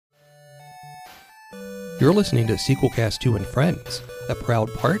You're listening to Sequelcast 2 and Friends, a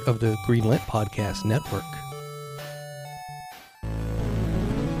proud part of the Greenlit Podcast Network.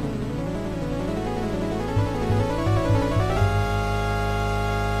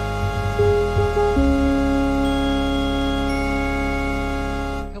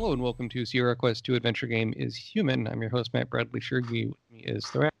 Hello and welcome to Sierra Quest 2 Adventure Game is Human. I'm your host, Matt Bradley Shergi. With me is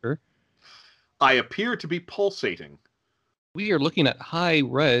Thrasher. I appear to be pulsating. We are looking at High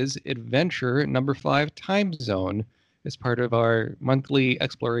Res Adventure number 5 Time Zone as part of our monthly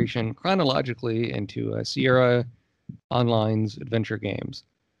exploration chronologically into Sierra Online's adventure games.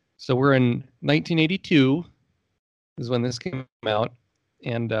 So we're in 1982 is when this came out,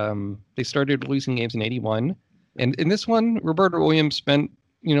 and they started releasing games in 81. And in this one, Roberta Williams spent,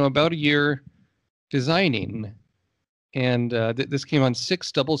 about a year designing, and this came on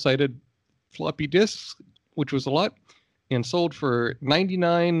 6 double-sided floppy disks, which was a lot, and sold for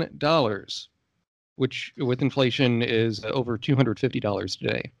 $99, which with inflation is over $250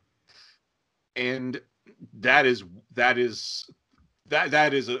 today. And that is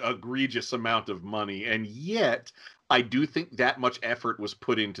an egregious amount of money, and yet I do think that much effort was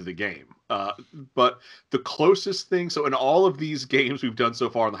put into the game. But the closest thing, so in all of these games we've done so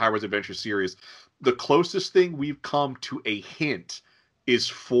far in the High Res Adventure series, the closest thing we've come to a hint is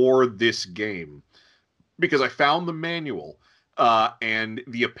for this game. Because I found the manual, and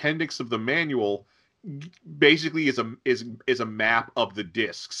the appendix of the manual basically is a map of the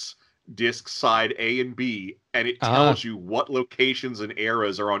discs, disc side A and B, and it tells you what locations and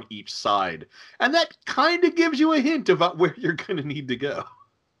eras are on each side, and that kind of gives you a hint about where you're going to need to go.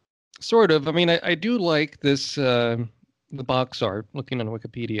 Sort of. I mean, I do like this the box art. Looking on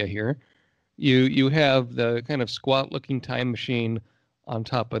Wikipedia here, you have the kind of squat-looking time machine on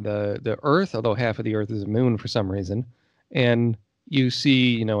top of the Earth, although half of the Earth is a moon for some reason. And you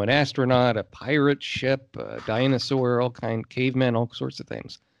see, an astronaut, a pirate ship, a dinosaur, cavemen, all sorts of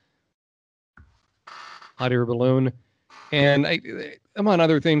things. Hot air balloon. And among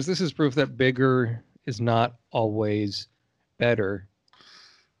other things, this is proof that bigger is not always better.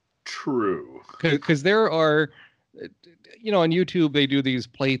 True. Because there are... on YouTube, they do these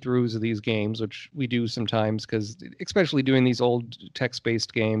playthroughs of these games, which we do sometimes, because especially doing these old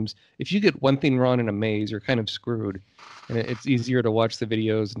text-based games, if you get one thing wrong in a maze, you're kind of screwed. And it's easier to watch the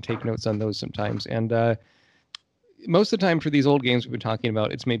videos and take notes on those sometimes. And most of the time for these old games we've been talking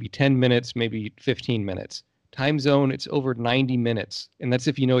about, it's maybe 10 minutes, maybe 15 minutes. Time Zone, it's over 90 minutes. And that's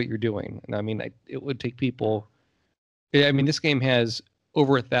if you know what you're doing. And I mean, it would take people... I mean, this game has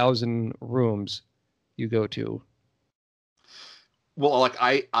over 1,000 rooms you go to. Well, like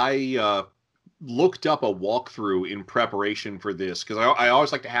I looked up a walkthrough in preparation for this because I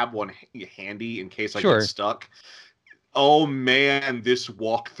always like to have one handy in case I get stuck. Oh man, this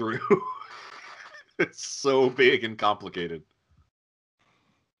walkthrough. It's so big and complicated.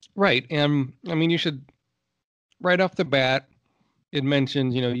 Right. And I mean, you should, right off the bat, it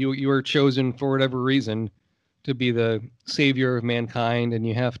mentions, you were chosen for whatever reason to be the savior of mankind, and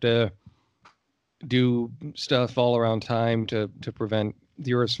you have to do stuff all around time to prevent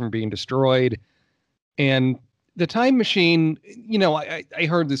the Earth from being destroyed. And the time machine, I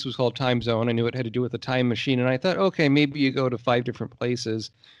heard this was called Time Zone. I knew it had to do with the time machine. And I thought, okay, maybe you go to 5 different places.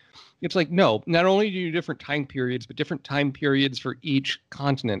 It's like, no, not only do you do different time periods, but different time periods for each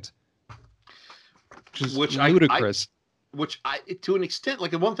continent. Which is ludicrous. Which to an extent,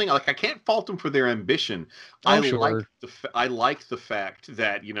 like the one thing, like I can't fault them for their ambition. I like the fact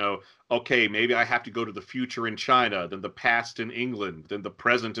that, okay, maybe I have to go to the future in China, then the past in England, then the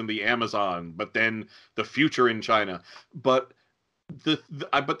present in the Amazon, but then the future in China. But the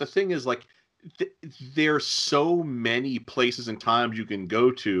thing is, like, there's so many places and times you can go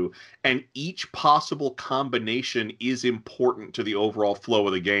to, and each possible combination is important to the overall flow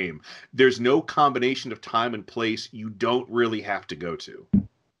of the game. There's no combination of time and place you don't really have to go to.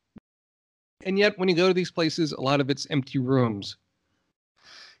 And yet, when you go to these places, a lot of it's empty rooms.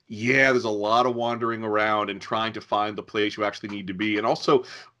 Yeah, there's a lot of wandering around and trying to find the place you actually need to be, and also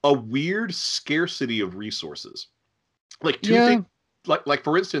a weird scarcity of resources. Like two things. Like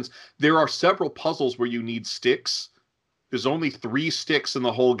for instance, there are several puzzles where you need sticks. There's only 3 sticks in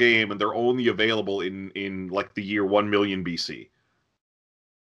the whole game, and they're only available in like the year 1 million BC.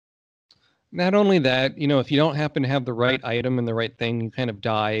 Not only that, if you don't happen to have the right item and the right thing, you kind of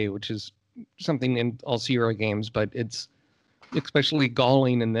die, which is something in all Sierra games, but it's especially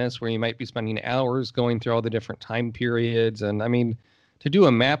galling in this, where you might be spending hours going through all the different time periods. And I mean, to do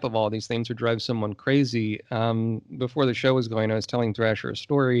a map of all these things would drive someone crazy. Before the show was going, I was telling Thrasher a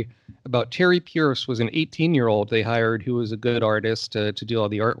story about Terry Pierce was an 18-year-old they hired who was a good artist to do all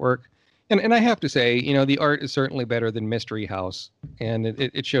the artwork. And I have to say, the art is certainly better than Mystery House, and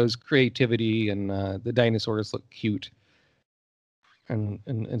it shows creativity, and the dinosaurs look cute,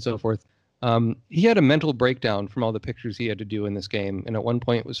 and so forth. He had a mental breakdown from all the pictures he had to do in this game, and at one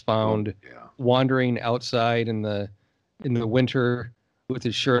point was found wandering outside in the winter with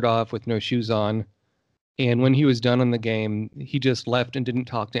his shirt off, with no shoes on. And when he was done on the game, he just left and didn't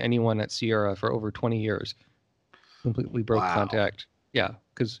talk to anyone at Sierra for over 20 years. Completely broke contact. Yeah,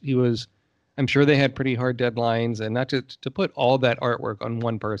 because I'm sure they had pretty hard deadlines, and not to put all that artwork on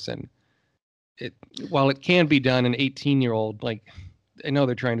one person. While it can be done, an 18-year-old, like, I know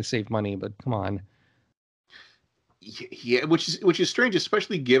they're trying to save money, but come on. Yeah, which is strange,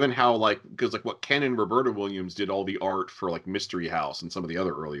 especially given how, because what Ken and Roberta Williams did all the art for Mystery House and some of the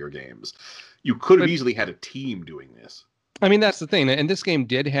other earlier games. You could have easily had a team doing this. I mean, that's the thing. And this game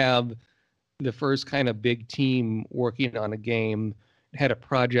did have the first kind of big team working on a game. It had a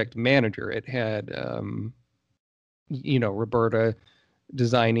project manager. It had, Roberta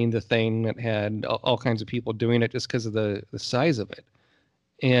designing the thing. It had all kinds of people doing it just because of the size of it.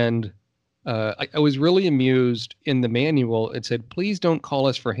 And I was really amused in the manual. It said, please don't call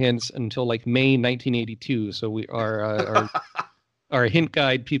us for hints until May 1982. So our hint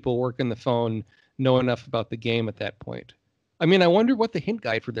guide people working the phone know enough about the game at that point. I mean, I wonder what the hint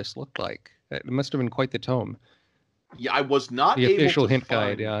guide for this looked like. It must have been quite the tome. Yeah, I was not the able official to hint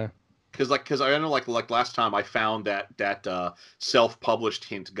find, guide. Yeah, because I know like last time I found that self-published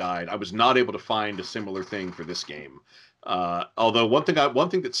hint guide. I was not able to find a similar thing for this game. Although one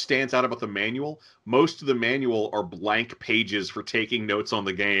thing that stands out about the manual, most of the manual are blank pages for taking notes on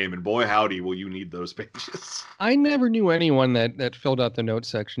the game, and boy howdy will you need those pages. I never knew anyone that filled out the notes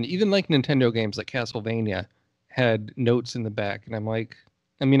section. Even Nintendo games like Castlevania had notes in the back, and I'm like,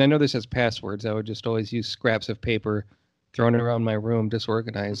 I mean, I know this has passwords. I would just always use scraps of paper thrown around my room,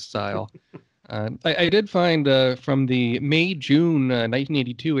 disorganized style. I did find from the May-June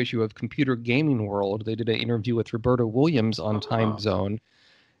 1982 issue of Computer Gaming World, they did an interview with Roberta Williams on Time Zone.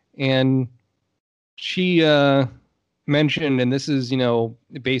 And she mentioned, and this is,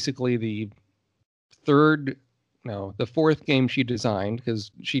 basically the fourth game she designed, because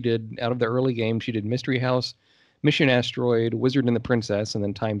she did, out of the early games, she did Mystery House, Mission Asteroid, Wizard and the Princess, and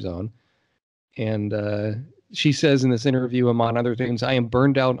then Time Zone. And she says in this interview, among other things, I am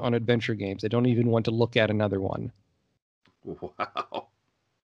burned out on adventure games. I don't even want to look at another one. Wow.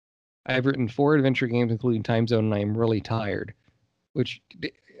 I've written 4 adventure games, including Time Zone, and I am really tired. Which,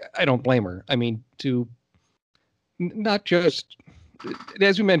 I don't blame her. I mean, to not just,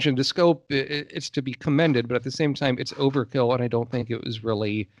 as we mentioned, the scope, it's to be commended, but at the same time, it's overkill, and I don't think it was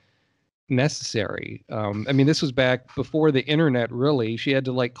really necessary. I mean, this was back before the internet, really. She had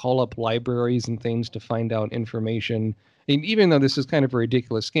to call up libraries and things to find out information. And even though this is kind of a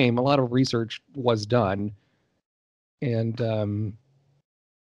ridiculous game, a lot of research was done. And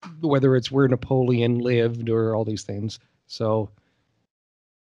whether it's where Napoleon lived or all these things. So,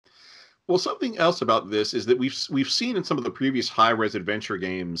 well, something else about this is that we've seen in some of the previous high-res adventure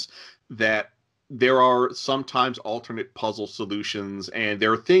games that there are sometimes alternate puzzle solutions, and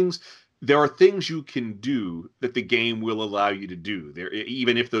there are things you can do that the game will allow you to do there,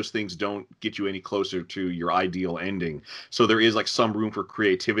 even if those things don't get you any closer to your ideal ending. So there is some room for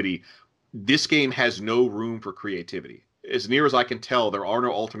creativity. This game has no room for creativity. As near as I can tell, there are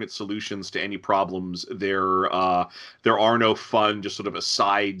no alternate solutions to any problems. There are no fun, just sort of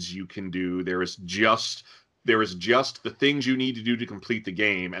asides you can do. There is just the things you need to do to complete the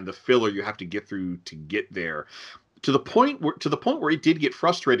game, and the filler you have to get through to get there. To the point where it did get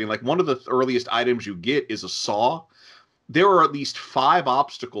frustrating. One of the earliest items you get is a saw. There are at least 5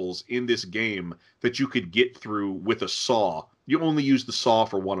 obstacles in this game that you could get through with a saw. You only use the saw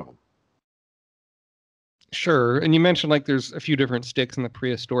for one of them. Sure. And you mentioned there's a few different sticks in the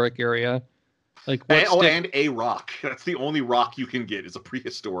prehistoric area. And a rock. That's the only rock you can get, is a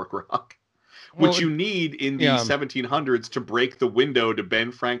prehistoric rock. Which you need in the 1700s to break the window to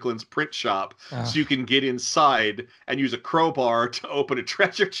Ben Franklin's print shop, so you can get inside and use a crowbar to open a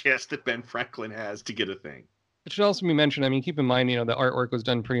treasure chest that Ben Franklin has to get a thing. It should also be mentioned, I mean, keep in mind, the artwork was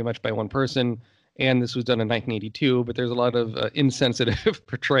done pretty much by one person, and this was done in 1982, but there's a lot of insensitive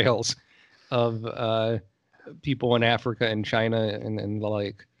portrayals of people in Africa and China and the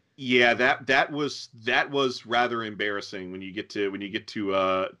like. Yeah, that was rather embarrassing when you get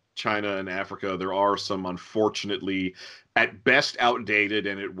to China and Africa. There are some, unfortunately, at best outdated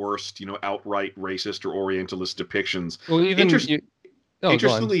and at worst, outright racist or Orientalist depictions. Well, even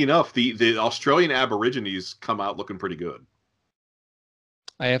interestingly enough, the Australian Aborigines come out looking pretty good.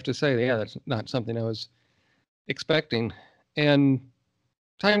 I have to say, yeah, that's not something I was expecting. And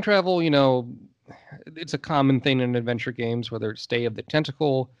time travel, it's a common thing in adventure games, whether it's Day of the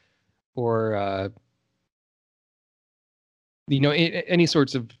Tentacle or any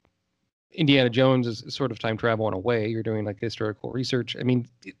sorts of Indiana Jones is sort of time travel in a way. You're doing like historical research. I mean,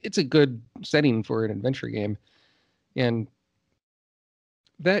 it's a good setting for an adventure game, and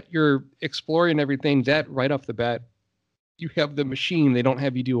that you're exploring everything. That right off the bat, you have the machine. They don't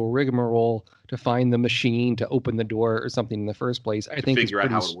have you do a rigmarole to find the machine to open the door or something in the first place. I think figure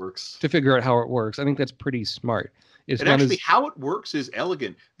out how it works. To figure out how it works. I think that's pretty smart. How it works is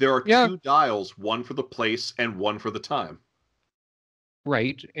elegant. There are two dials, one for the place and one for the time.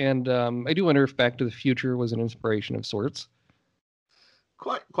 Right, and I do wonder if Back to the Future was an inspiration of sorts.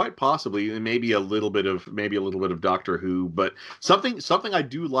 Quite possibly, and maybe a little bit of Doctor Who, but something I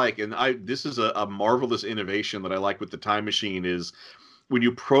do like, and this is a marvelous innovation that I like with the time machine is when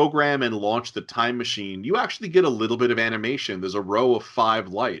you program and launch the time machine, you actually get a little bit of animation. There's a row of 5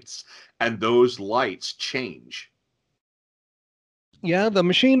 lights, and those lights change. Yeah, the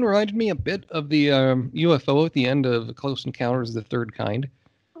machine reminded me a bit of the UFO at the end of Close Encounters of the Third Kind.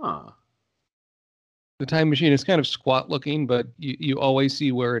 Huh. The time machine is kind of squat looking, but you always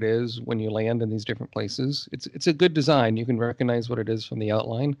see where it is when you land in these different places. It's a good design. You can recognize what it is from the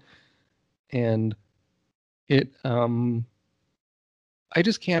outline. And it I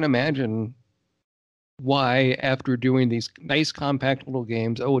just can't imagine why, after doing these nice compact little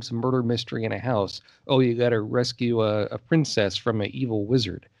games, it's a murder mystery in a house. Oh, you got to rescue a princess from an evil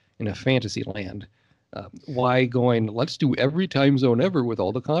wizard in a fantasy land. Why going, let's do every time zone ever with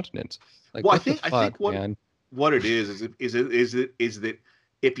all the continents? Like, well, I think what it is that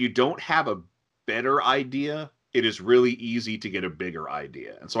if you don't have a better idea, it is really easy to get a bigger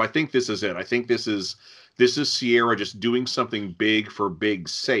idea. And so I think this is it. I think this is Sierra just doing something big for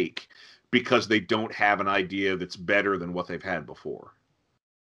big's sake because they don't have an idea that's better than what they've had before.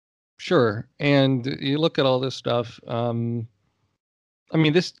 Sure. And you look at all this stuff. I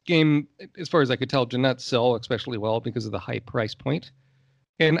mean, this game, as far as I could tell, did not sell especially well because of the high price point.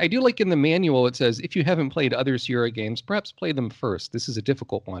 And I do like in the manual, it says, if you haven't played other Sierra games, perhaps play them first. This is a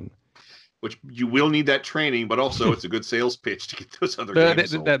difficult one. Which you will need that training, but also it's a good sales pitch to get those other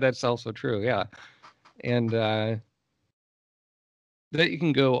games sold. That's also true, yeah. And that you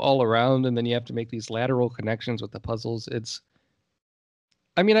can go all around, and then you have to make these lateral connections with the puzzles.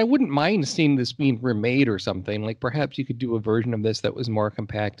 I mean, I wouldn't mind seeing this being remade or something. Like, perhaps you could do a version of this that was more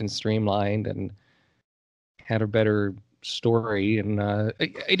compact and streamlined and had a better story. And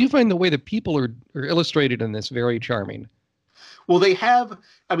I do find the way that people are illustrated in this very charming. Well,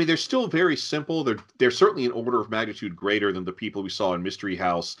 they're still very simple. They're certainly an order of magnitude greater than the people we saw in Mystery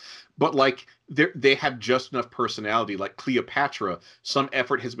House. But like they have just enough personality. Like Cleopatra, some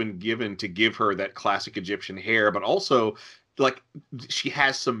effort has been given to give her that classic Egyptian hair, but also like she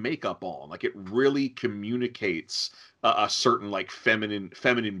has some makeup on. Like it really communicates a certain like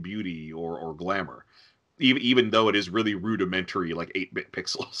feminine beauty or glamour, even though it is really rudimentary, like 8-bit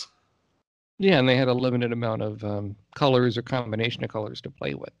pixels. Yeah, and they had a limited amount of colors or combination of colors to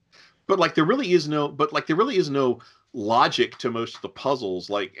play with. But there really is no logic to most of the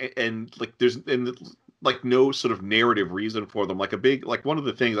puzzles. There's no sort of narrative reason for them. One of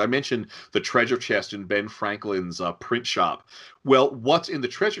the things I mentioned, the treasure chest in Ben Franklin's print shop. Well, what's in the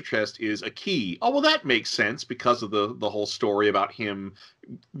treasure chest is a key. Oh, well, that makes sense because of the whole story about him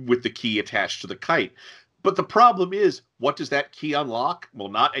with the key attached to the kite. But the problem is, what does that key unlock? Well,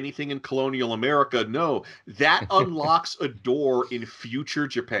 not anything in colonial America. No, that unlocks a door in future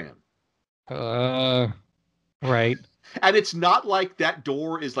Japan. Right. And it's not like that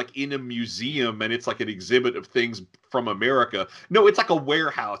door is like in a museum and it's like an exhibit of things from America. No, it's like a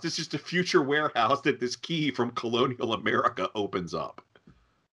warehouse. It's just a future warehouse that this key from colonial America opens up.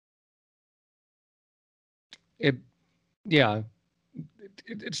 It's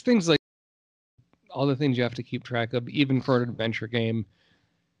things like all the things you have to keep track of, even for an adventure game.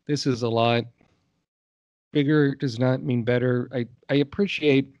 This is a lot. Bigger does not mean better. I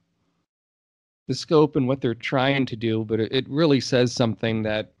appreciate the scope and what they're trying to do, but it really says something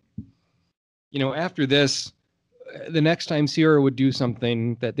that, after this, the next time Sierra would do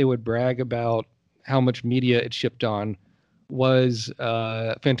something that they would brag about how much media it shipped on was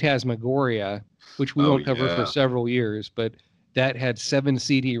Phantasmagoria, which we won't cover for several years, but that had 7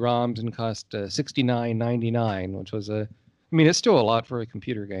 CD-ROMs and cost $69.99, which was it's still a lot for a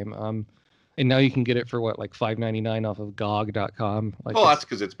computer game. And now you can get it for like $5.99 off of GOG.com. That's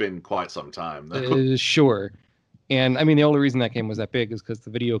because it's been quite some time. Sure. And the only reason that game was that big is because the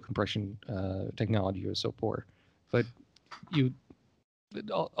video compression technology was so poor. But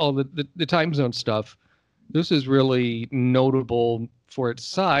all the time zone stuff, this is really notable for its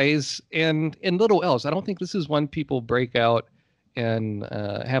size and little else. I don't think this is one people break out and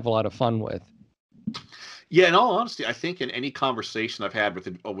have a lot of fun with. Yeah, in all honesty, I think in any conversation I've had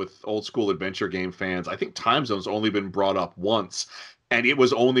with old school adventure game fans, I think Time Zone's only been brought up once, and it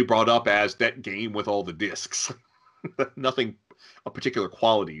was only brought up as that game with all the discs. Nothing a particular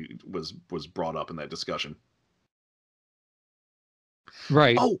quality was brought up in that discussion.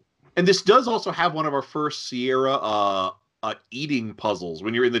 Right. Oh, and this does also have one of our first Sierra eating puzzles.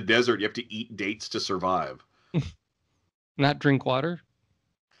 When you're in the desert, you have to eat dates to survive. Not drink water?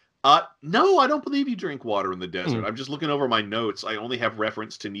 No, I don't believe you drink water in the desert. I'm just looking over my notes. I only have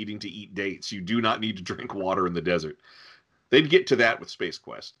reference to needing to eat dates. You do not need to drink water in the desert. They'd get to that with Space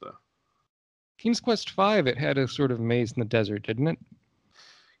Quest, though. King's Quest V, it had a sort of maze in the desert, didn't it?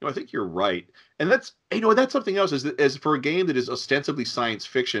 I think you're right. And that's that's something else is for a game that is ostensibly science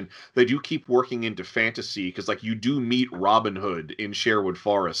fiction, they do keep working into fantasy because like you do meet Robin Hood in Sherwood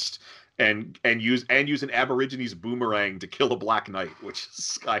Forest and use an Aborigines boomerang to kill a Black Knight, which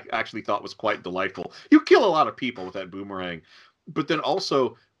I actually thought was quite delightful. You kill a lot of people with that boomerang. But then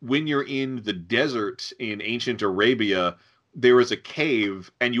also when you're in the desert in ancient Arabia, there is a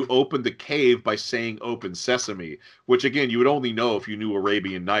cave, and you open the cave by saying "Open Sesame," which again you would only know if you knew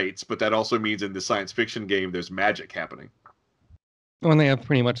Arabian Nights. But that also means in the science fiction game, there's magic happening. Well, and they have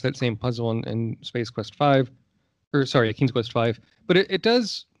pretty much that same puzzle in Space Quest V, or sorry, King's Quest V. But it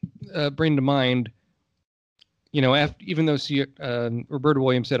does bring to mind, even though Roberta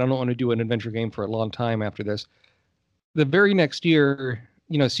Williams said, "I don't want to do an adventure game for a long time after this," the very next year,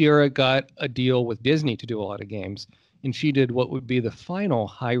 Sierra got a deal with Disney to do a lot of games. And she did what would be the final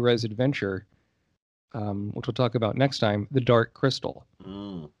high-res adventure, which we'll talk about next time, The Dark Crystal.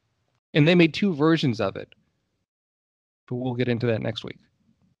 Mm. And they made 2 versions of it. But we'll get into that next week.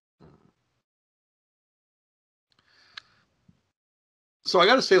 So I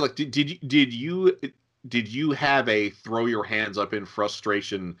got to say, like, did you have a throw your hands up in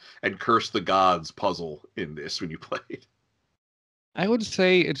frustration and curse the gods puzzle in this when you played? I would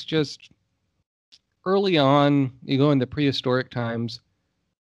say it's just early on, you go into prehistoric times,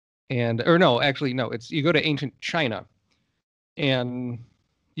 you go to ancient China, and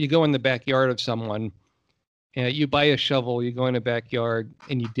you go in the backyard of someone, and you buy a shovel, you go in the backyard,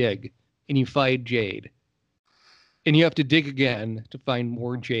 and you dig, and you find jade. And you have to dig again to find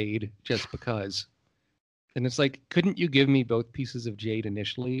more jade just because. And it's like, couldn't you give me both pieces of jade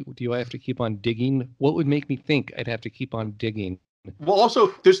initially? Do I have to keep on digging? What would make me think I'd have to keep on digging? Well,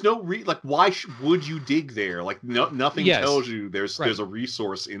 also, there's no why would you dig there? Like, nothing tells you there's a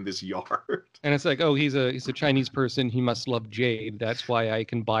resource in this yard. And it's like, oh, he's a Chinese person. He must love jade. That's why I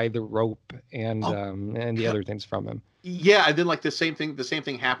can buy the rope and the other things from him. Yeah, and then like the same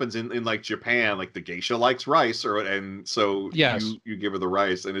thing happens in like Japan. Like the geisha likes rice, so yes. you give her the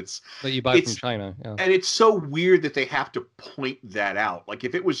rice, and it's that you buy from China. Yeah. And it's so weird that they have to point that out. Like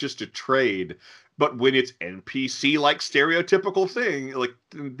if it was just a trade. But when it's NPC like stereotypical thing, like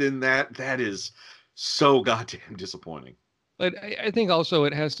then that is so goddamn disappointing. But I think also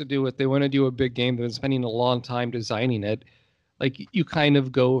it has to do with they want to do a big game. They've been spending a long time designing it. Like you kind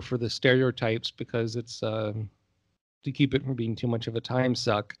of go for the stereotypes because it's to keep it from being too much of a time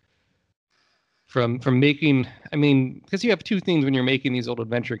suck. From making, because you have 2 things when you're making these old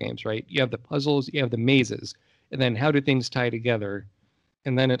adventure games, right? You have the puzzles, you have the mazes, and then how do things tie together?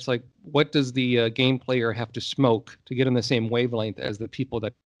 And then it's like, what does the game player have to smoke to get in the same wavelength as the people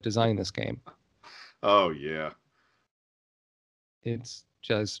that design this game? Oh, yeah. It's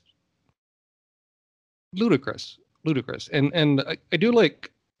just ludicrous. And I do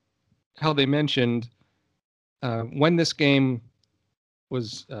like how they mentioned when this game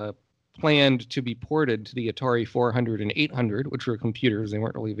was planned to be ported to the Atari 400 and 800, which were computers, they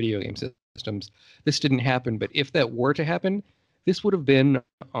weren't really video game systems. This didn't happen, but if that were to happen, this would have been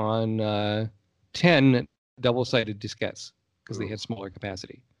on 10 double-sided diskettes because they had smaller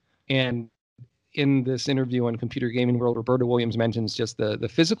capacity. And in this interview on Computer Gaming World, Roberta Williams mentions just the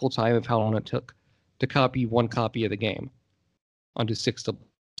physical time of how long it took to copy one copy of the game onto 6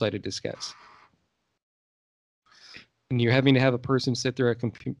 double-sided diskettes. And you're having to have a person sit there at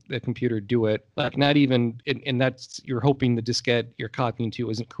the computer do it, like not even, and that's, you're hoping the diskette you're copying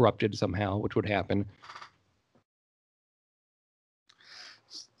to isn't corrupted somehow, which would happen.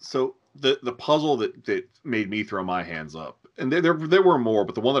 So the puzzle that made me throw my hands up, and there were more,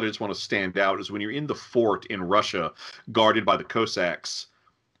 but the one that I just want to stand out is when you're in the fort in Russia, guarded by the Cossacks,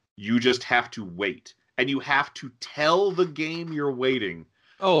 you just have to wait, and you have to tell the game you're waiting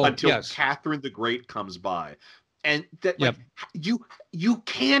until Catherine the Great comes by, and that you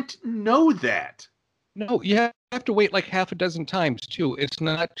can't know that. No, you have to wait like half a dozen times too. It's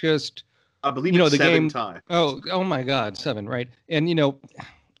not just, I believe you know, it's the 7 game. times. Oh my God, 7, right? And you know,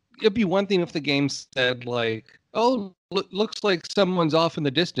 it'd be one thing if the game said like, "Oh, looks like someone's off in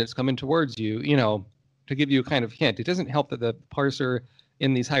the distance coming towards you," you know, to give you a kind of hint. It doesn't help that the parser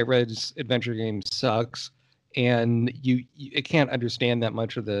in these high-res adventure games sucks, and it can't understand that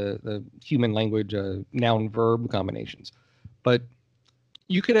much of the human language noun-verb combinations. But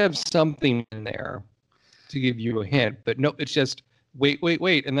you could have something in there to give you a hint, but no, it's just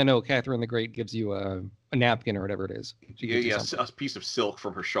wait, and then Catherine the Great gives you a napkin or whatever it is. She gives you something. A piece of silk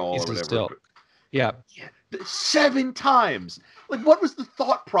from her shawl Piece or of whatever. silk. Yeah. Yeah, 7 times. Like, what was the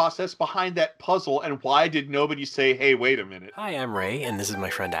thought process behind that puzzle, and why did nobody say, "Hey, wait a minute"? Hi, I'm Ray, and this is my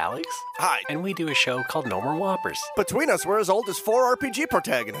friend Alex. Hi. And we do a show called No More Whoppers. Between us, we're as old as 4 RPG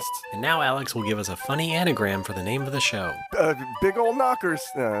protagonists. And now Alex will give us a funny anagram for the name of the show. Big old knockers.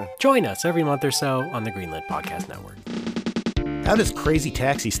 Join us every month or so on the Greenlit Podcast Network. How does Crazy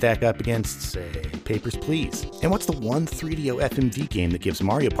Taxi stack up against, say, Papers, Please? And what's the one 3DO FMV game that gives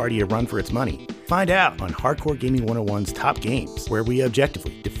Mario Party a run for its money? Find out on Hardcore Gaming 101's Top Games, where we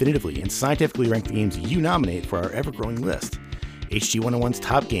objectively, definitively, and scientifically rank the games you nominate for our ever-growing list. HG 101's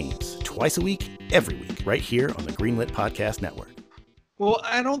Top Games, twice a week, every week, right here on the Greenlit Podcast Network. Well,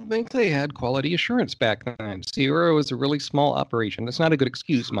 I don't think they had quality assurance back then. Sierra was a really small operation. That's not a good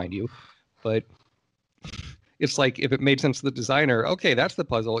excuse, mind you, but it's like if it made sense to the designer, okay, that's the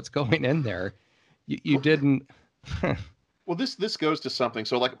puzzle. It's going in there. You didn't. Well, this goes to something.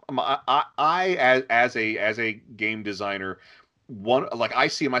 So, like, I as a game designer, I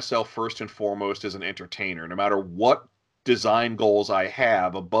see myself first and foremost as an entertainer. No matter what design goals I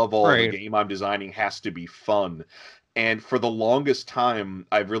have, above all, Right. The game I'm designing has to be fun. And for the longest time,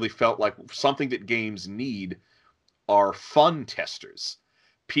 I've really felt like something that games need are fun testers.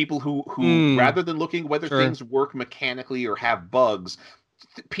 People who rather than looking whether Sure. things work mechanically or have bugs,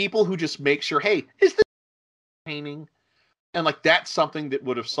 people who just make sure, hey, is this entertaining? And like that's something that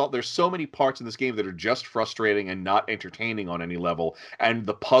would have solved. There's so many parts in this game that are just frustrating and not entertaining on any level. And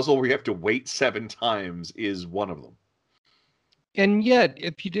the puzzle where you have to wait 7 times is one of them. And yet,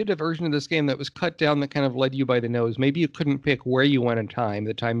 if you did a version of this game that was cut down that kind of led you by the nose, maybe you couldn't pick where you went in time.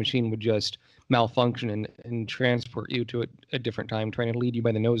 The time machine would just malfunction and transport you to a different time, trying to lead you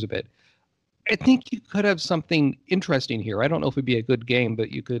by the nose a bit. I think you could have something interesting here. I don't know if it'd be a good game,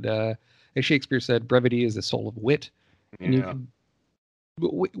 but you could, as Shakespeare said, brevity is the soul of wit. And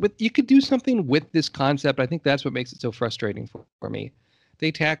you could do something with this concept. I think that's what makes it so frustrating for me. They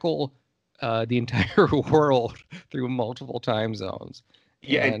tackle the entire world through multiple time zones.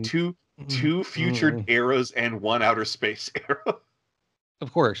 Yeah, and two future eras and one outer space era.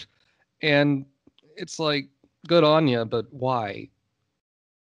 Of course. And it's like, good on you, but why?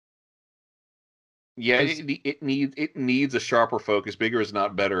 Yeah, it needs a sharper focus. Bigger is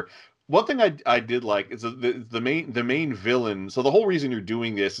not better. One thing I did like is the main villain. So the whole reason you're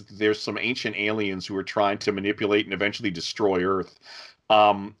doing this is there's some ancient aliens who are trying to manipulate and eventually destroy Earth.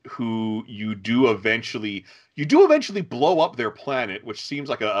 Who you do eventually blow up their planet, which seems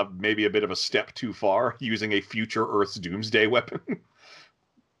like maybe a bit of a step too far using a future Earth's doomsday weapon.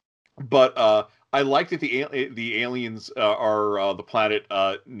 But I like that the aliens are the planet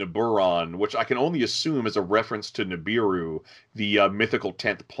Nibiron, which I can only assume is a reference to Nibiru, the mythical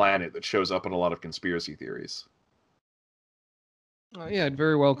 10th planet that shows up in a lot of conspiracy theories. Yeah, it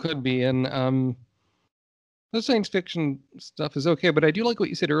very well could be. And the science fiction stuff is okay, but I do like what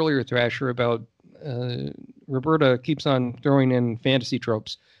you said earlier, Thrasher, about Roberta keeps on throwing in fantasy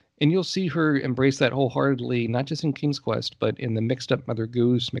tropes. And you'll see her embrace that wholeheartedly, not just in King's Quest, but in the mixed up Mother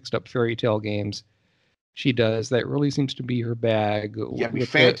Goose, mixed up fairy tale games. She does. That really seems to be her bag. Yeah,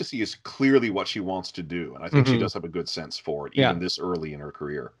 fantasy is clearly what she wants to do, and I think she does have a good sense for it, even this early in her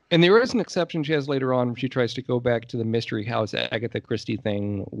career. And there is an exception she has later on where she tries to go back to the Mystery House Agatha Christie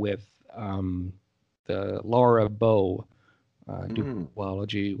thing with the Laura Bow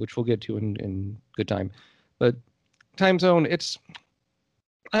duology, which we'll get to in good time. But Time Zone,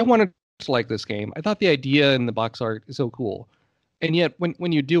 I wanted to like this game. I thought the idea in the box art is so cool. And yet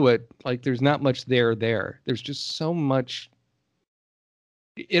when you do it, like there's not much there. There's just so much.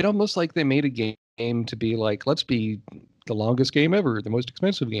 It almost like they made a game to be like, let's be the longest game ever, the most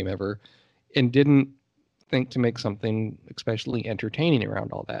expensive game ever, and didn't think to make something especially entertaining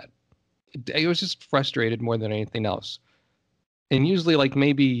around all that. I was just frustrated more than anything else. And usually, like,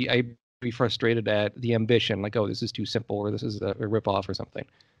 maybe I'd be frustrated at the ambition, like, oh, this is too simple, or this is a ripoff or something.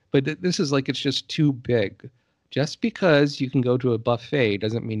 But this is like, it's just too big. Just because you can go to a buffet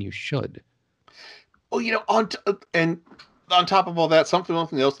doesn't mean you should. Well, and on top of all that, something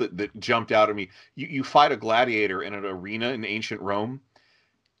else that jumped out at me. You fight a gladiator in an arena in ancient Rome.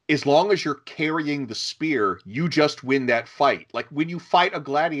 As long as you're carrying the spear, you just win that fight. Like when you fight a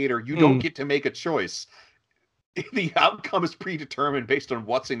gladiator, you don't get to make a choice. The outcome is predetermined based on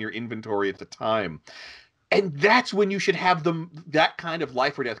what's in your inventory at the time. And that's when you should have that kind of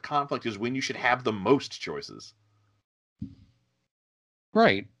life or death conflict is when you should have the most choices.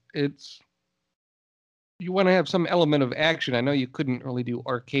 Right. You want to have some element of action. I know you couldn't really do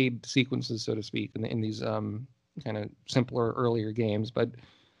arcade sequences, so to speak, in these kind of simpler, earlier games, but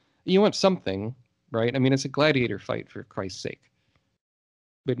you want something, right? I mean, it's a gladiator fight, for Christ's sake.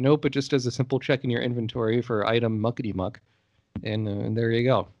 But nope, it just does a simple check in your inventory for item muckety muck, and there you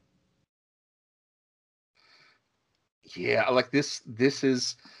go. Yeah, like this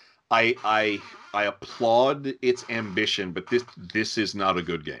is I applaud its ambition, but this is not a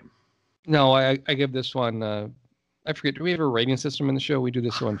good game. No, I give this one I forget, do we have a rating system in the show? We do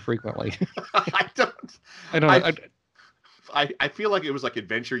this one frequently. I don't know. I feel like it was like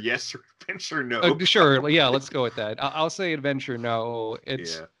adventure yes or adventure no. Sure, yeah, let's go with that. I'll say adventure no.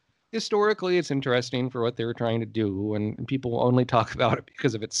 Historically, it's interesting for what they were trying to do, and people only talk about it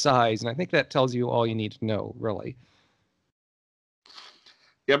because of its size, and I think that tells you all you need to know, really.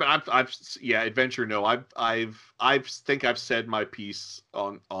 Yeah, but I've adventure no. I think I've said my piece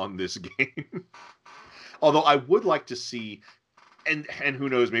on this game. Although I would like to see, and who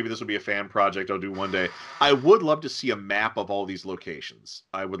knows, maybe this will be a fan project I'll do one day. I would love to see a map of all these locations.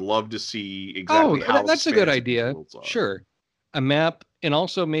 I would love to see exactly how that's a good idea. Sure. A map, and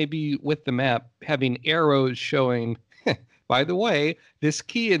also maybe with the map having arrows showing, by the way, this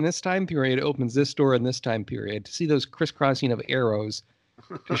key in this time period opens this door in this time period. To see those crisscrossing of arrows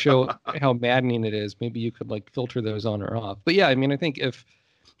to show how maddening it is. Maybe you could like filter those on or off. But yeah, I mean, I think if,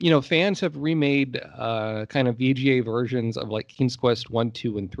 fans have remade kind of VGA versions of like King's Quest 1,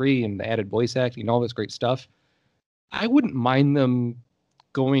 2, and 3 and the added voice acting and all this great stuff, I wouldn't mind them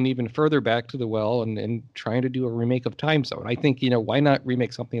going even further back to the well and trying to do a remake of Time Zone. I think, why not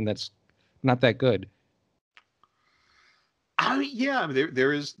remake something that's not that good? Yeah, I mean,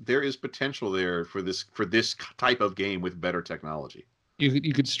 there is potential there for this type of game with better technology.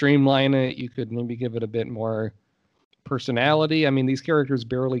 You could streamline it. You could maybe give it a bit more personality. I mean, these characters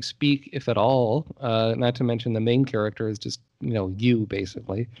barely speak, if at all. Not to mention the main character is just, you,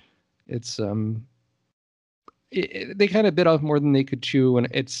 basically. It's they kind of bit off more than they could chew, and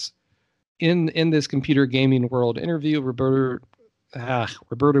it's in this computer gaming world interview. Roberta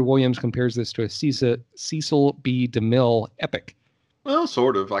Williams compares this to a Cecil B. DeMille epic. Well,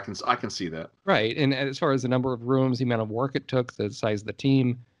 sort of. I can see that. Right, and as far as the number of rooms, the amount of work it took, the size of the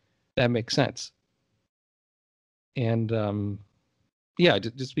team, that makes sense. And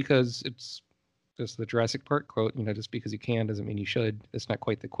just because it's just the Jurassic Park quote, just because you can doesn't mean you should. It's not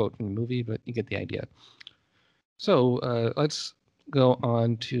quite the quote from the movie, but you get the idea. So let's go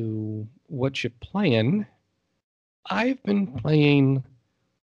on to what you're playing. I've been playing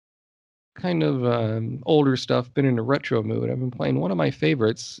kind of older stuff, been in a retro mood. I've been playing one of my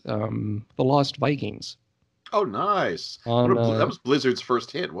favorites, The Lost Vikings. Oh, nice. That was Blizzard's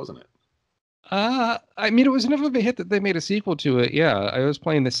first hit, wasn't it? I mean, it was enough of a hit that they made a sequel to it. Yeah, I was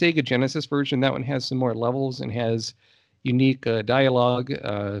playing the Sega Genesis version. That one has some more levels and has unique dialogue,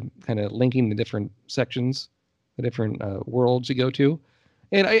 kind of linking the different sections, the different worlds you go to.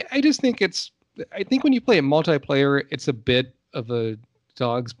 And I just think I think when you play it multiplayer, it's a bit of a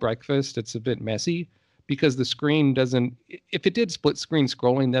dog's breakfast. It's a bit messy because the screen doesn't, if it did split screen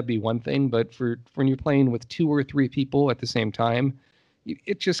scrolling, that'd be one thing. But for when you're playing with 2 or 3 people at the same time,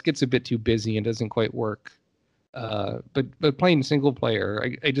 it just gets a bit too busy and doesn't quite work. But playing single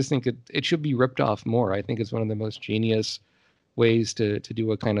player, I just think it should be ripped off more. I think it's one of the most genius ways to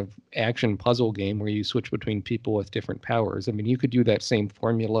do a kind of action puzzle game where you switch between people with different powers. I mean, you could do that same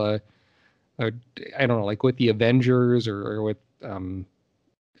formula, I don't know, like with the Avengers or with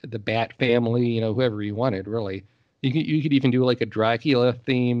the Bat Family, whoever you wanted, really. You could even do like a Dracula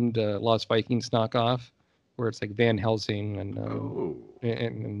themed Lost Vikings knockoff, where it's like Van Helsing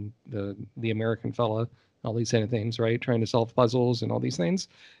and the American fella, all these kind of things, right? Trying to solve puzzles and all these things.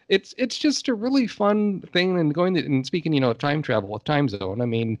 It's just a really fun thing. And speaking, of time travel with Time Zone, I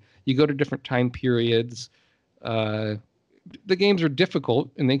mean, you go to different time periods. The games are difficult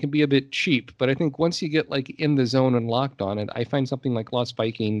and they can be a bit cheap, but I think once you get like in the zone and locked on it, I find something like Lost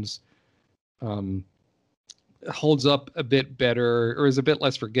Vikings holds up a bit better or is a bit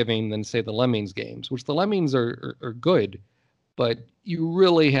less forgiving than, say, the Lemmings games, which the Lemmings are good, but you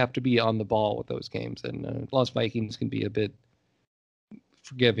really have to be on the ball with those games. And Lost Vikings can be a bit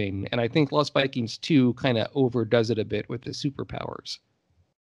forgiving. And I think Lost Vikings 2 kind of overdoes it a bit with the superpowers.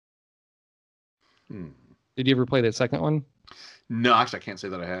 Did you ever play that second one? No, actually, I can't say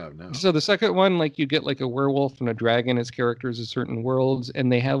that I have. No. So the second one, like you get like a werewolf and a dragon as characters of certain worlds, and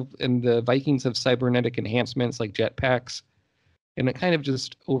the Vikings have cybernetic enhancements like jetpacks, and it kind of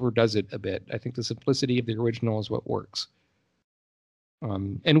just overdoes it a bit. I think the simplicity of the original is what works.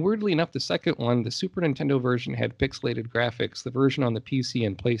 And weirdly enough, the second one, the Super Nintendo version, had pixelated graphics. The version on the PC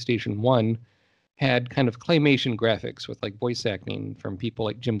and PlayStation 1 had kind of claymation graphics with like voice acting from people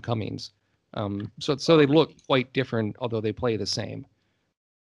like Jim Cummings. So they look quite different, although they play the same.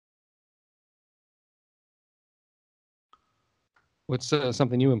 What's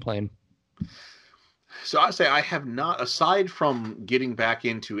something you've been playing? So I say I have not, aside from getting back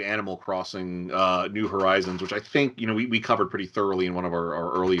into Animal Crossing New Horizons, which I think, we covered pretty thoroughly in one of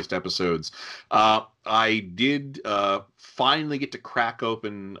our earliest episodes. I did finally get to crack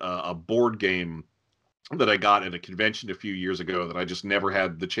open a board game that I got at a convention a few years ago that I just never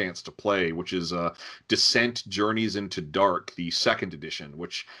had the chance to play, which is Descent: Journeys into Dark, the second edition,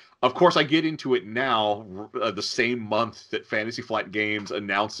 which, of course, I get into it now, the same month that Fantasy Flight Games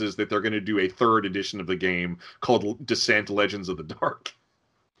announces that they're going to do a third edition of the game called Descent: Legends of the Dark.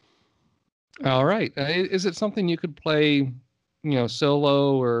 All right. Is it something you could play,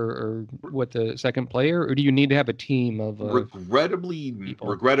 solo or with the second player, or do you need to have a team of regrettably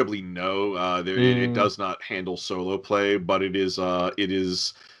no. It does not handle solo play, but it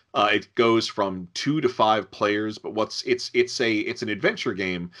goes from 2 to 5 players. But it's an adventure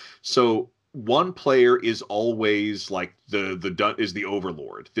game, so one player is always like the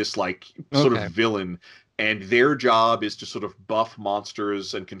overlord, this like sort of villain. And their job is to sort of buff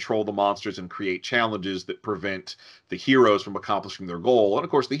monsters and control the monsters and create challenges that prevent the heroes from accomplishing their goal. And of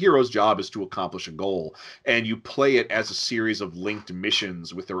course, the hero's job is to accomplish a goal. And you play it as a series of linked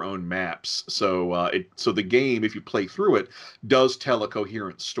missions with their own maps. So the game, if you play through it, does tell a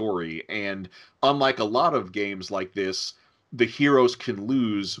coherent story. And unlike a lot of games like this, the heroes can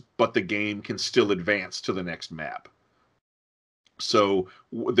lose, but the game can still advance to the next map. So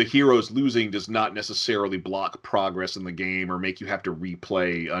the heroes losing does not necessarily block progress in the game or make you have to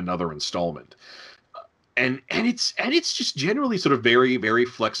replay another installment. And it's just generally sort of very, very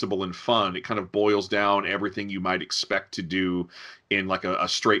flexible and fun. It kind of boils down everything you might expect to do in like a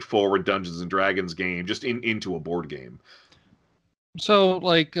straightforward Dungeons and Dragons game, just into a board game. So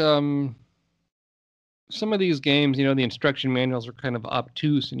like some of these games, the instruction manuals are kind of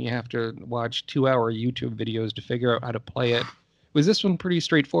obtuse and you have to watch 2-hour YouTube videos to figure out how to play it. Was this one pretty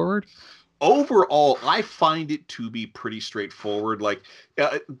straightforward? Overall, I find it to be pretty straightforward. Like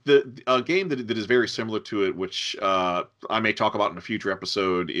the game that is very similar to it, which I may talk about in a future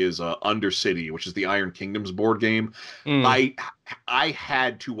episode, is Undercity, which is the Iron Kingdoms board game. I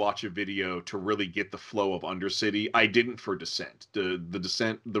had to watch a video to really get the flow of Undercity. I didn't for Descent. The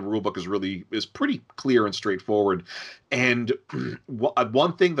Descent, the rulebook is pretty clear and straightforward. And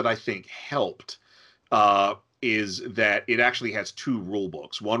one thing that I think helped is that it actually has 2 rule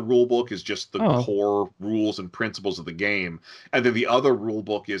books. One rule book is just the core rules and principles of the game, and then the other rule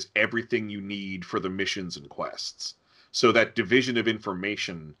book is everything you need for the missions and quests. So that division of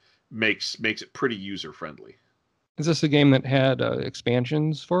information makes it pretty user friendly. Is this a game that had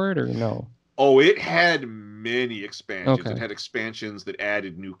expansions for it, or no? Oh, it had many expansions. Okay. It had expansions that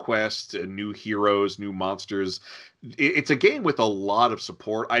added new quests, new heroes, new monsters. It's a game with a lot of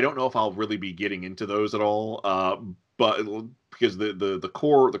support. I don't know if I'll really be getting into those at all, but because the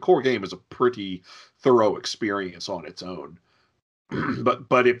core game is a pretty thorough experience on its own.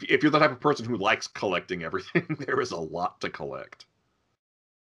 but if you're the type of person who likes collecting everything, there is a lot to collect.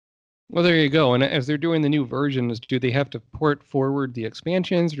 Well, there you go. And as they're doing the new versions, do they have to port forward the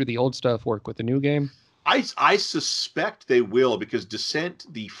expansions, or do the old stuff work with the new game? I suspect they will, because Descent,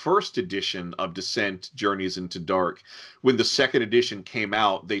 the first edition of Descent: Journeys into Dark, when the second edition came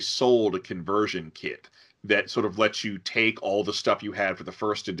out, they sold a conversion kit that sort of lets you take all the stuff you had for the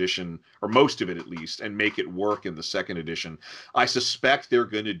first edition, or most of it at least, and make it work in the second edition. I suspect they're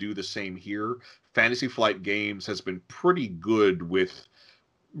going to do the same here. Fantasy Flight Games has been pretty good with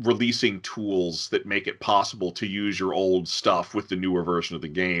releasing tools that make it possible to use your old stuff with the newer version of the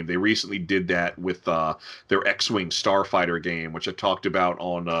game. They recently did that with their X-Wing Starfighter game, which I talked about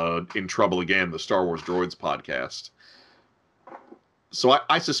on In Trouble Again, the Star Wars Droids podcast. So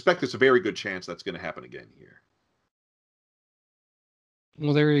I suspect there's a very good chance that's going to happen again here.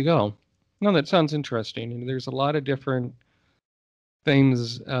 Well, there you go. No, that sounds interesting. There's a lot of different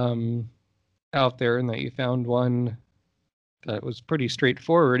things out there, and that you found one that was pretty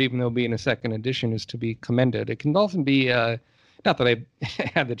straightforward, even though being a second edition is to be commended. It can often be Not that I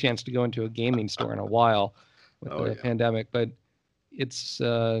had the chance to go into a gaming store in a while with the pandemic, but it's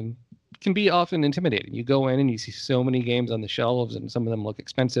can be often intimidating. You go in and you see so many games on the shelves, and some of them look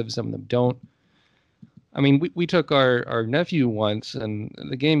expensive, some of them don't. I mean, we took our nephew once, and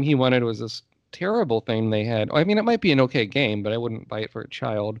the game he wanted was this terrible thing they had. I mean, it might be an okay game, but I wouldn't buy it for a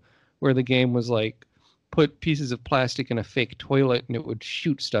child, where the game was like, put pieces of plastic in a fake toilet and it would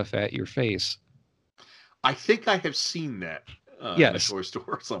shoot stuff at your face. I think I have seen that yes. in a toy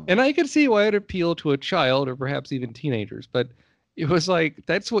store somewhere. And I could see why it appealed to a child or perhaps even teenagers, but it was like,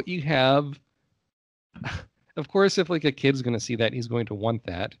 that's what you have. Of course, if like a kid's going to see that, he's going to want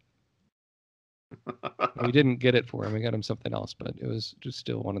that. We didn't get it for him. We got him something else, but it was just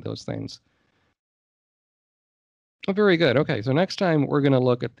still one of those things. Oh, very good. Okay, so next time we're going to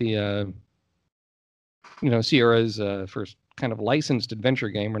look at the, Sierra's first kind of licensed adventure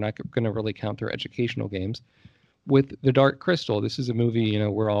game. We're not going to really count their educational games. With The Dark Crystal, this is a movie,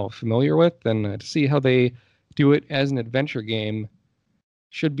 we're all familiar with, and to see how they do it as an adventure game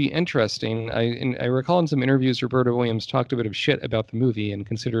should be interesting. I recall in some interviews, Roberta Williams talked a bit of shit about the movie and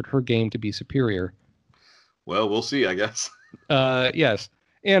considered her game to be superior. Well, we'll see, I guess. Yes.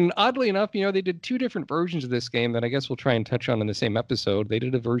 And oddly enough, they did two different versions of this game that I guess we'll try and touch on in the same episode. They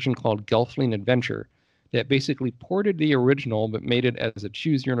did a version called Gelfling Adventure that basically ported the original but made it as a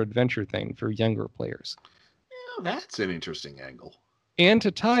choose-your-own-adventure thing for younger players. Yeah, that's an interesting angle. And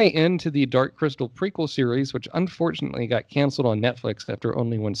to tie into the Dark Crystal prequel series, which unfortunately got canceled on Netflix after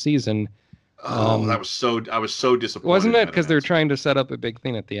only one season. I was so disappointed. Wasn't it? Because they're trying to set up a big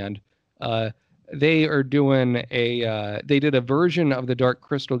thing at the end. They are doing they did a version of the Dark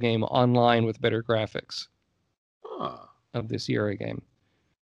Crystal game online with better graphics of the Sierra game.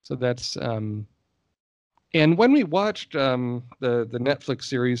 So that's, and when we watched the Netflix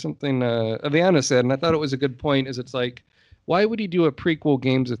series, something Aviana said, and I thought it was a good point, is it's like, why would he do a prequel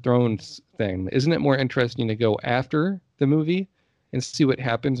Games of Thrones thing? Isn't it more interesting to go after the movie and see what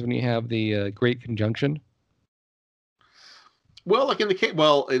happens when you have the Great Conjunction? Well, like in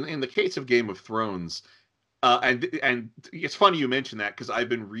the case of Game of Thrones, and it's funny you mentioned that because I've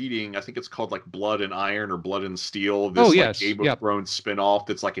been reading, I think it's called like Blood and Iron or Blood and Steel. This Game of Thrones spinoff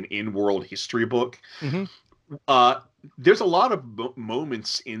that's like an in-world history book. Mm-hmm. There's a lot of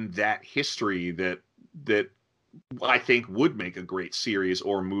moments in that history that I think would make a great series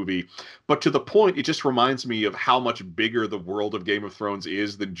or movie. But to the point, it just reminds me of how much bigger the world of Game of Thrones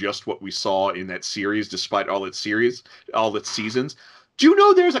is than just what we saw in that series, despite all its seasons. Do you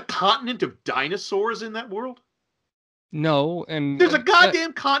know there's a continent of dinosaurs in that world? No, and there's a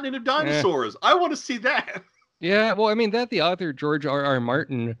goddamn continent of dinosaurs. I want to see that. Yeah, well, I mean, that the author George R.R.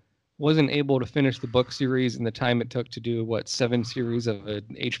 Martin wasn't able to finish the book series in the time it took to do 7 series of an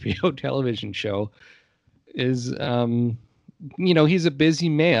HBO television show. Is he's a busy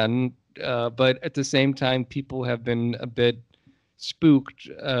man, but at the same time people have been a bit spooked,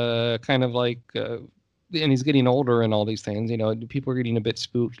 kind of like and he's getting older and all these things, people are getting a bit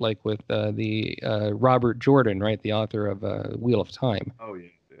spooked, like with the Robert Jordan, right, the author of Wheel of Time. Oh yeah,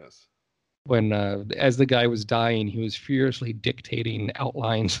 yes. When as the guy was dying, he was furiously dictating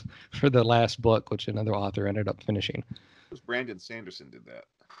outlines for the last book, which another author ended up finishing. It was Brandon Sanderson did that.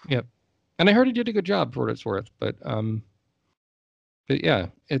 Yep. And I heard he did a good job for what it's worth, but yeah,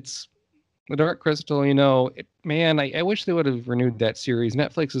 it's The Dark Crystal. I wish they would have renewed that series.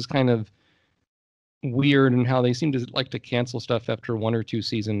 Netflix is kind of weird in how they seem to like to cancel stuff after 1 or 2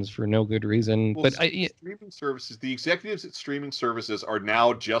 seasons for no good reason. Well, but streaming services, the executives at streaming services are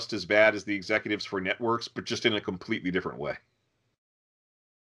now just as bad as the executives for networks, but just in a completely different way.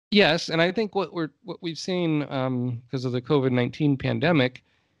 Yes, and I think what we've seen because of the COVID-19 pandemic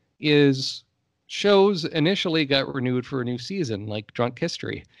is shows initially got renewed for a new season, like Drunk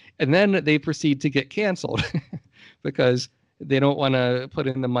History, and then they proceed to get canceled because they don't want to put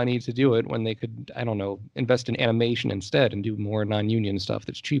in the money to do it when they could, I don't know, invest in animation instead and do more non-union stuff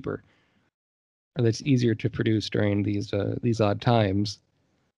that's cheaper or that's easier to produce during these odd times.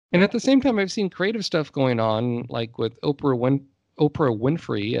 And at the same time, I've seen creative stuff going on, like with Oprah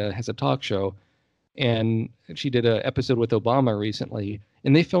Winfrey has a talk show, and she did an episode with Obama recently,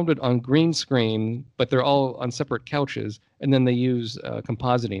 and they filmed it on green screen, but they're all on separate couches, and then they use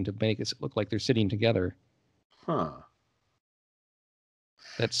compositing to make it look like they're sitting together. Huh.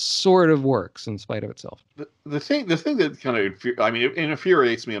 That sort of works in spite of itself. The thing that kind of, it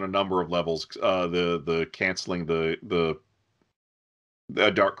infuriates me on a number of levels. The canceling the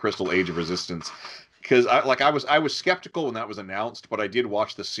Dark Crystal Age of Resistance, because I was skeptical when that was announced, but I did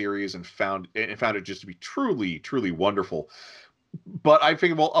watch the series and found it just to be truly, truly wonderful. But I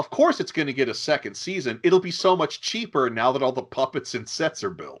figured, well, of course it's going to get a second season. It'll be so much cheaper now that all the puppets and sets are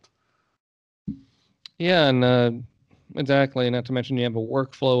built. Yeah, and exactly. Not to mention you have a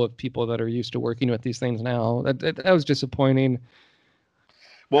workflow of people that are used to working with these things now. That was disappointing.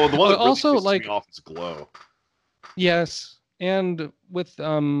 Well, the one that really also, pisses like, me off is Glow. Yes, and with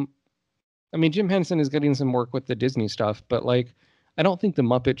I mean, Jim Henson is getting some work with the Disney stuff, but like, I don't think the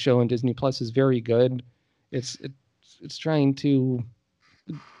Muppet Show on Disney Plus is very good. It's trying to,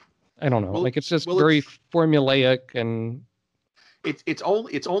 I don't know, like it's just very formulaic, and it's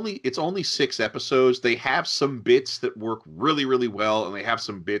only 6 episodes. They have some bits that work really, really well, and they have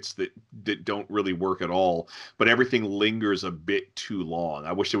some bits that don't really work at all. But everything lingers a bit too long.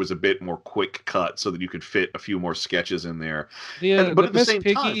 I wish there was a bit more quick cut so that you could fit a few more sketches in there. But at the Miss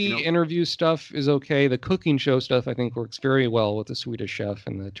Piggy interview stuff is okay. The cooking show stuff I think works very well with the Swedish chef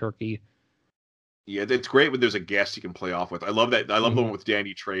and the turkey. Yeah, it's great when there's a guest you can play off with. I love that. I love the one with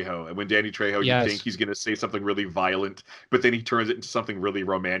Danny Trejo. And when Danny Trejo, you think he's going to say something really violent, but then he turns it into something really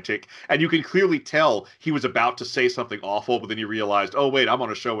romantic. And you can clearly tell he was about to say something awful, but then he realized, oh, wait, I'm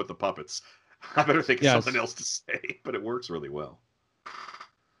on a show with the puppets. I better think of something else to say. But it works really well.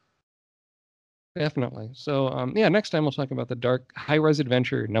 Definitely. So, next time we'll talk about the Dark High-Res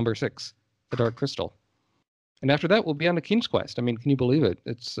Adventure number 6, The Dark Crystal. And after that, we'll be on to King's Quest. I mean, can you believe it?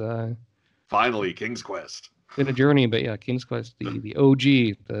 It's... Finally, King's Quest. Been a journey, but yeah, King's Quest, the OG.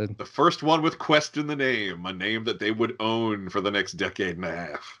 The first one with Quest in the name, a name that they would own for the next decade and a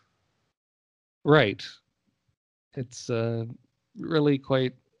half. Right. It's really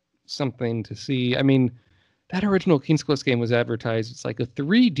quite something to see. I mean, that original King's Quest game was advertised. It's like a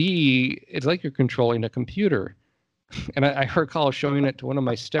 3D, it's like you're controlling a computer. And I recall showing it to one of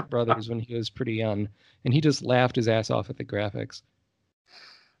my stepbrothers when he was pretty young, and he just laughed his ass off at the graphics.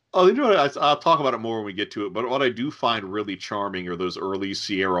 Oh, you know what? I'll talk about it more when we get to it. But what I do find really charming are those early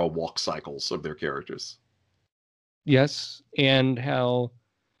Sierra walk cycles of their characters. Yes, and how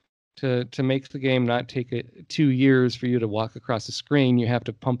to make the game not take 2 years for you to walk across the screen, you have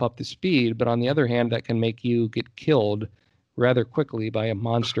to pump up the speed. But on the other hand, that can make you get killed rather quickly by a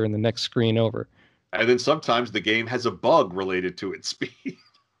monster in the next screen over. And then sometimes the game has a bug related to its speed.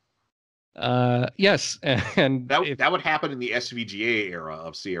 Yes, and that would happen in the SVGA era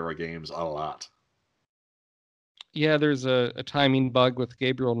of Sierra games a lot. Yeah, there's a timing bug with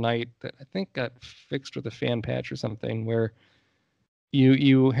Gabriel Knight that I think got fixed with a fan patch or something, where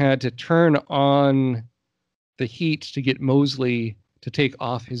you had to turn on the heat to get Mosley to take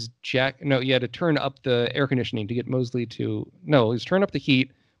off his jacket. No, you had to turn up the air conditioning to get Mosley to... No, he's turn up the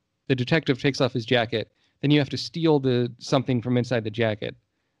heat. The detective takes off his jacket. Then you have to steal something from inside the jacket.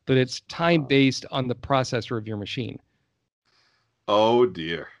 But it's time-based on the processor of your machine. Oh,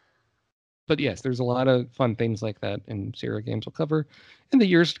 dear. But yes, there's a lot of fun things like that in Sierra games we'll cover in the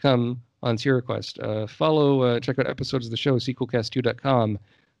years to come on Sierra Quest. Check out episodes of the show, sequelcast2.com.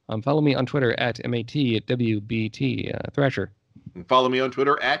 Follow me on Twitter at MAT@WBT Thrasher. And follow me on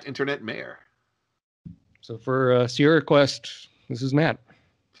Twitter at InternetMayor. So for Sierra Quest, this is Matt.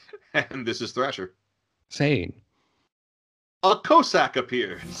 And this is Thrasher. Saying... A Cossack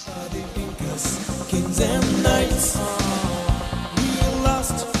appears. Kings and knights.